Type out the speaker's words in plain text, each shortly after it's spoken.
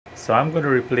So I'm going to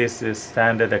replace this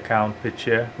standard account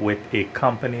picture with a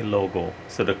company logo.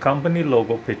 So the company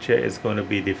logo picture is going to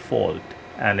be default,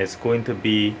 and it's going to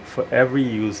be for every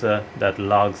user that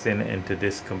logs in into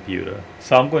this computer.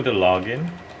 So I'm going to log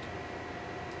in.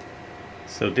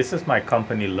 So this is my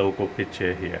company logo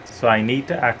picture here. So I need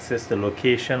to access the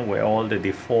location where all the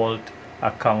default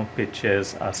account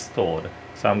pictures are stored.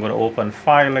 So I'm going to open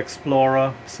File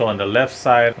Explorer. So on the left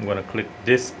side, I'm going to click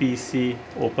this PC,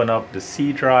 open up the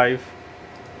C drive.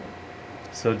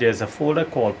 So there's a folder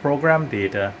called Program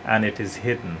Data, and it is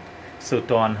hidden. So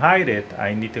to unhide it,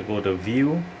 I need to go to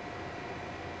View,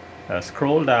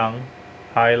 scroll down,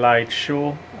 highlight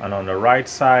Show, and on the right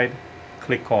side,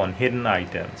 click on Hidden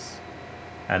Items.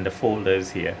 And the folder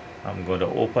is here. I'm going to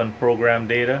open Program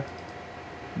Data,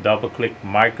 double click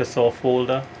Microsoft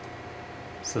folder.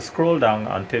 So scroll down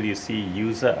until you see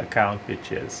User Account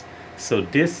Pictures. So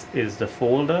this is the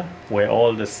folder where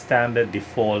all the standard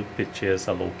default pictures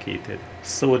are located.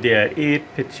 So there are 8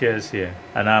 pictures here,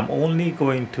 and I'm only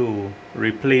going to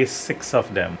replace 6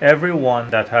 of them. Everyone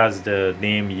that has the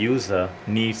name user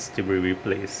needs to be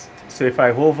replaced. So if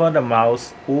I hover the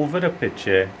mouse over the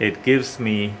picture, it gives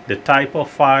me the type of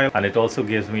file, and it also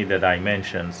gives me the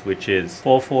dimensions, which is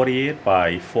 448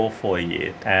 by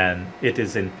 448, and it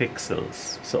is in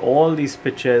pixels. So all these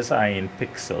pictures are in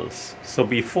pixels. So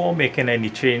before making any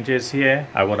changes here,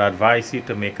 I would advise you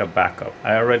to make a backup.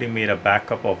 I already made a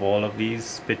backup of all of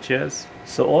these pictures.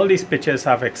 So all these pictures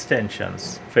have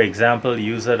extensions. For example,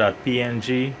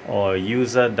 user.png or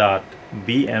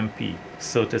user.bmp.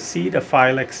 So to see the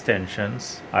file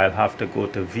extensions, I'll have to go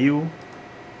to View,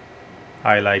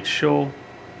 highlight Show,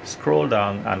 scroll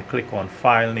down and click on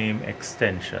File Name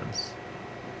Extensions.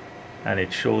 And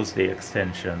it shows the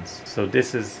extensions. So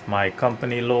this is my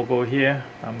company logo here.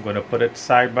 I'm going to put it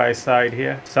side by side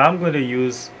here. So I'm going to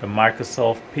use the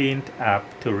Microsoft Paint app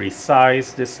to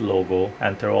resize this logo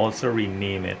and to also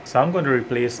rename it. So I'm going to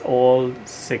replace all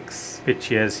 6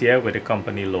 pictures here with the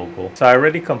company logo. So I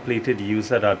already completed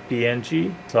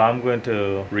user.png. So I'm going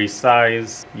to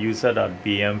resize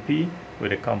user.bmp with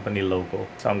the company logo.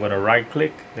 So I'm going to right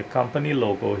click the company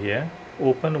logo here,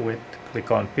 open with,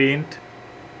 click on Paint.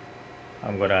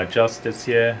 I'm going to adjust this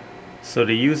here. So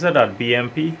the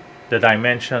user.bmp, the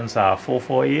dimensions are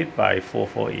 448 by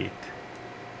 448.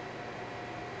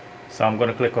 So I'm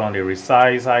going to click on the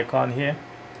resize icon here.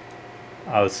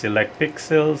 I'll select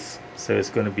pixels. So it's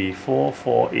going to be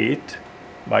 448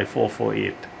 by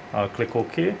 448. I'll click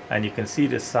OK, and you can see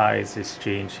the size is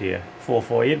changed here.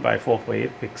 448 by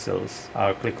 448 pixels.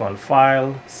 I'll click on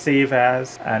File, Save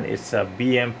As, and it's a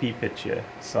BMP picture.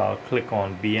 So I'll click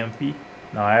on BMP.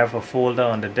 Now I have a folder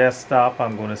on the desktop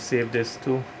I'm going to save this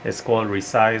to. It's called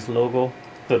Resize Logo.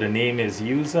 So the name is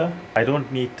user. I don't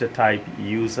need to type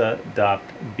user.bmp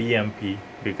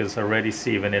because I'm already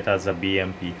saving it as a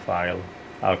BMP file.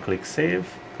 I'll click Save,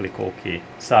 click OK.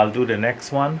 So I'll do the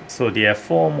next one. So there are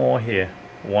 4 more here.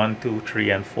 1, 2, 3,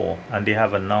 and 4, and they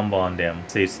have a number on them.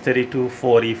 So it's 32,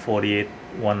 40, 48,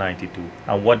 192.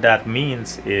 And what that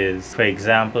means is, for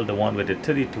example, the one with the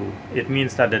 32, it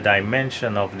means that the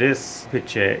dimension of this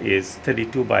picture is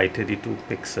 32 by 32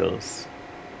 pixels.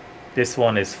 This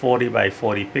one is 40 by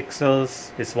 40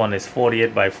 pixels, this one is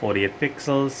 48 by 48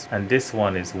 pixels, and this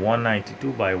one is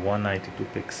 192 by 192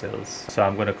 pixels. So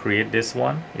I'm going to create this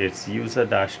one. It's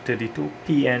user-32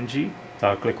 PNG. So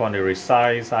I'll click on the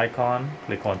resize icon,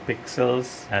 click on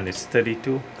pixels, and it's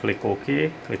 32. Click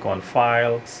OK, click on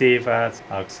File, Save As.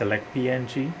 I'll select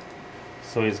PNG.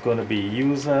 So it's going to be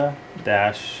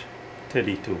user-32.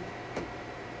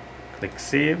 Click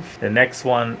Save. The next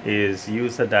one is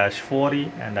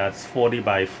user-40, and that's 40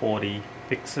 by 40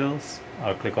 pixels.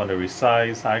 I'll click on the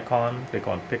resize icon, click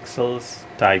on pixels,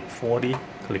 type 40,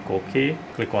 click OK,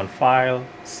 click on File,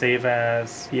 Save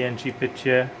As, PNG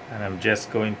picture, and I'm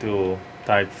just going to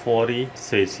type 40,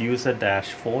 so it's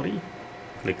user-40,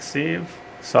 click Save.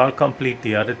 So I'll complete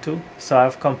the other 2. So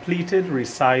I've completed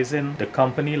resizing the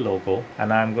company logo,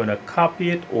 and I'm going to copy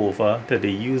it over to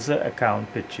the user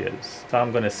account pictures. So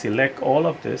I'm going to select all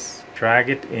of this, drag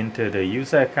it into the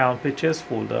user account pictures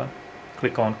folder,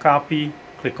 click on Copy,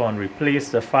 click on Replace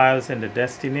the files in the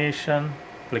destination,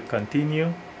 click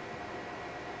Continue,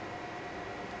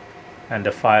 and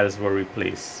the files were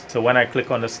replaced. So when I click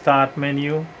on the Start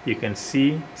menu, you can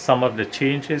see some of the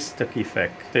changes took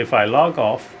effect. So if I log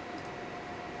off,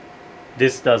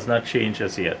 this does not change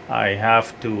as yet. I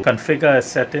have to configure a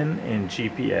setting in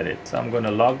gpedit. So I'm going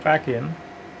to log back in.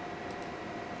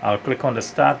 I'll click on the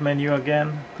Start menu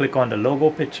again, click on the logo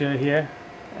picture here,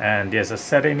 and there's a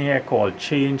setting here called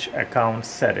Change Account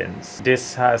Settings.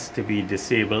 This has to be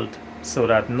disabled so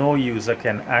that no user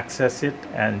can access it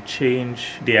and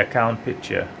change the account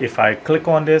picture. If I click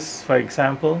on this, for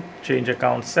example, change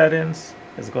account settings,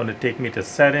 it's going to take me to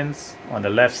settings. On the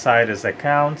left side is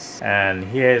accounts, and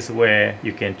here is where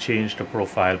you can change the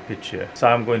profile picture. So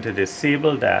I'm going to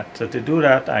disable that. So to do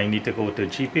that, I need to go to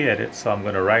gpedit. So I'm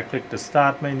going to right click the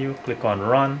start menu, click on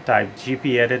run, type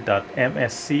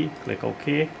gpedit.msc, click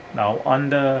OK. Now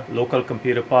under local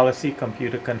computer policy,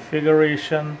 computer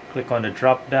configuration, click on the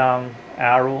drop down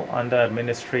arrow under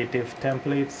administrative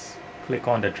templates, click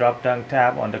on the drop down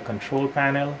tab on the control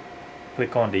panel,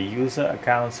 click on the user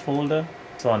accounts folder.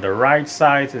 So on the right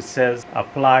side it says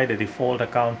apply the default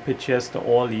account pictures to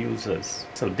all users.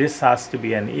 So this has to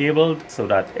be enabled so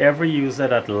that every user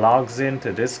that logs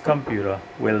into this computer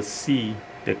will see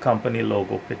the company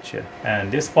logo picture.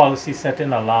 And this policy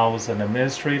setting allows an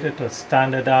administrator to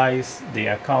standardize the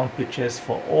account pictures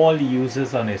for all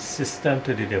users on a system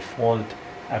to the default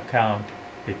account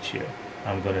picture.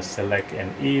 I'm going to select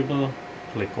enable,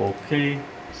 click OK.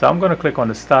 So I'm going to click on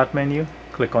the start menu,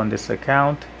 click on this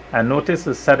account, and notice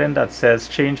the setting that says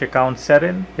change account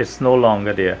setting, it's no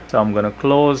longer there. So I'm going to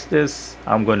close this,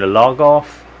 I'm going to log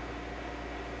off.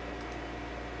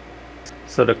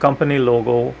 So the company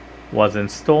logo was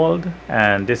installed,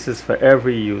 and this is for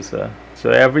every user.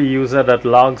 So every user that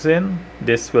logs in,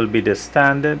 this will be the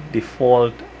standard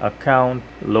default account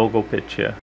logo picture.